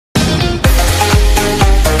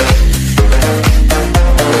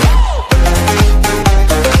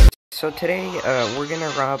So today, we're gonna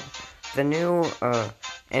rob the new,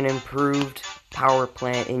 and improved power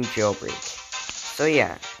plant in Jailbreak. So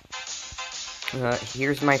yeah,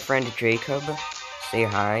 here's my friend Jacob. Say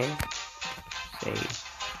hi. Say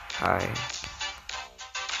hi.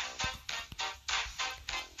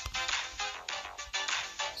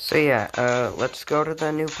 So yeah, let's go to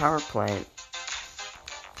the new power plant.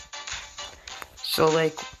 So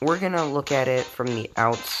like, we're gonna look at it from the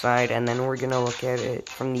outside, and then we're gonna look at it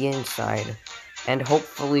from the inside. And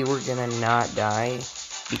hopefully we're gonna not die,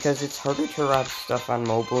 because it's harder to rob stuff on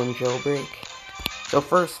mobile in Jailbreak. So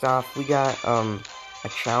first off, we got, a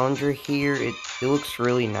challenger here. It looks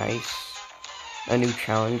really nice. A new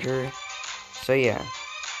challenger. So yeah.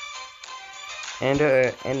 And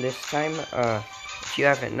this time, if you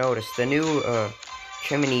haven't noticed, the new,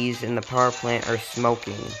 chimneys in the power plant are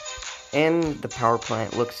smoking. And the power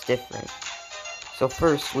plant looks different. So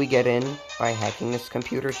first, we get in by hacking this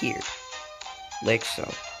computer here. Like so.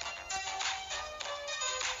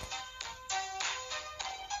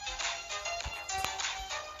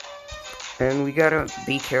 And we gotta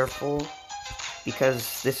be careful,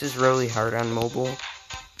 because this is really hard on mobile.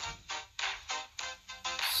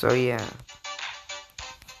 So yeah.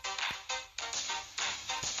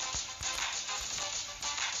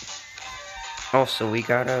 Also, we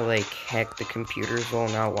gotta, like, hack the computers while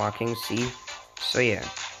not walking, see? So yeah.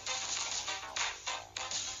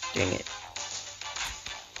 Dang it.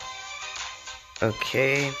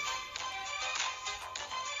 Okay.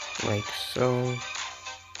 Like so.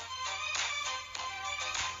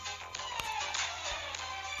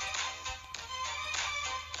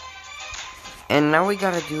 And now we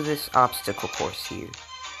gotta do this obstacle course here.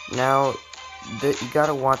 Now, you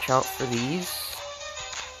gotta watch out for these.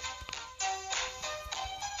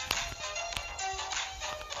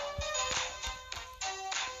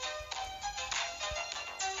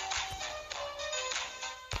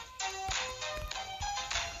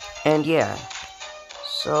 And yeah.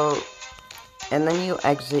 So, and then you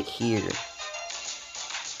exit here.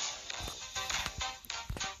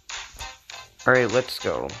 Alright, let's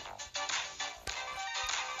go.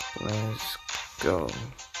 Let's go.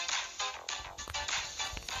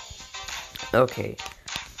 Okay.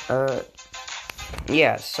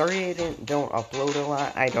 Yeah, sorry I don't upload a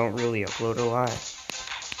lot. I don't really upload a lot.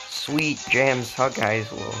 Sweet jams, hug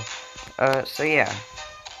guys, lol. So yeah.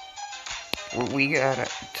 We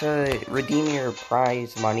got to redeem your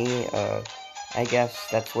prize money, I guess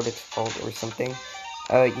that's what it's called or something.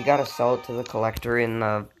 You gotta sell it to the collector in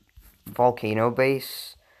the volcano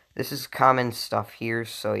base. This is common stuff here,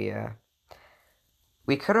 so yeah.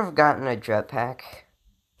 We could have gotten a jetpack,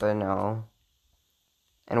 but no.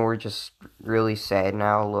 And we're just really sad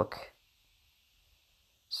now, look.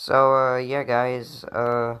 So, yeah, guys,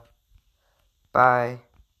 bye.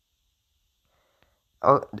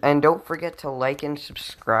 Oh, and don't forget to like and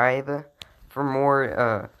subscribe for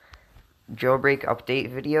more, jailbreak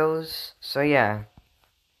update videos. So, yeah.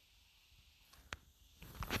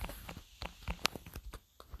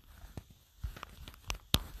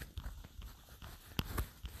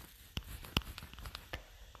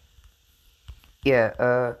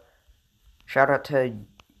 Yeah, shout out to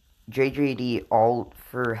JJD Alt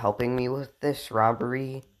for helping me with this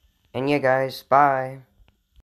robbery. And yeah, guys, bye.